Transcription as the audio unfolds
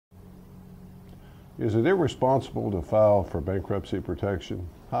Is it irresponsible to file for bankruptcy protection?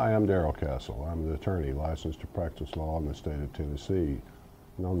 Hi, I'm Darrell Castle. I'm an attorney licensed to practice law in the state of Tennessee.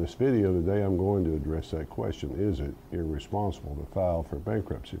 And on this video today, I'm going to address that question. Is it irresponsible to file for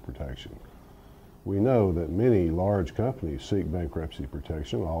bankruptcy protection? We know that many large companies seek bankruptcy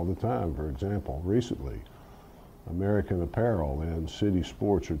protection all the time. For example, recently, American Apparel and City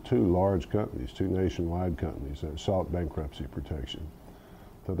Sports are two large companies, two nationwide companies that sought bankruptcy protection.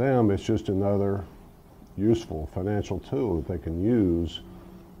 To them, it's just another useful financial tool that they can use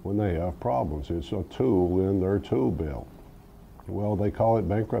when they have problems. It's a tool in their tool belt. Well, they call it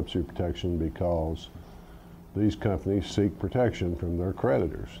bankruptcy protection because these companies seek protection from their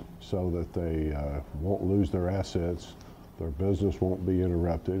creditors so that they won't lose their assets, their business won't be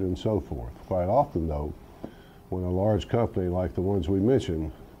interrupted, and so forth. Quite often, though, when a large company like the ones we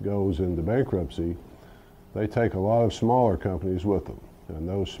mentioned goes into bankruptcy, they take a lot of smaller companies with them. And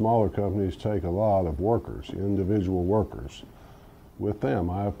those smaller companies take a lot of workers, individual workers, with them.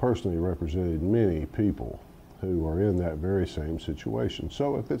 I have personally represented many people who are in that very same situation.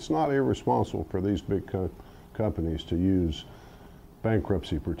 So if it's not irresponsible for these big companies to use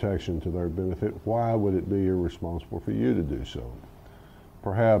bankruptcy protection to their benefit, why would it be irresponsible for you to do so?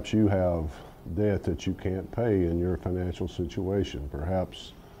 Perhaps you have debt that you can't pay in your financial situation.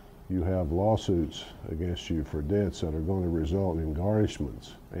 Perhaps you have lawsuits against you for debts that are going to result in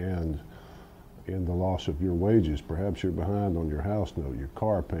garnishments and in the loss of your wages. Perhaps you're behind on your house note, your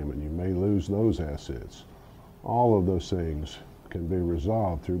car payment. You may lose those assets. All of those things can be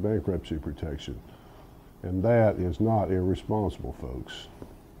resolved through bankruptcy protection. And that is not irresponsible, folks.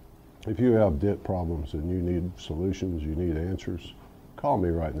 If you have debt problems and you need solutions, you need answers, call me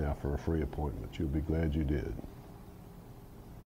right now for a free appointment. You'll be glad you did.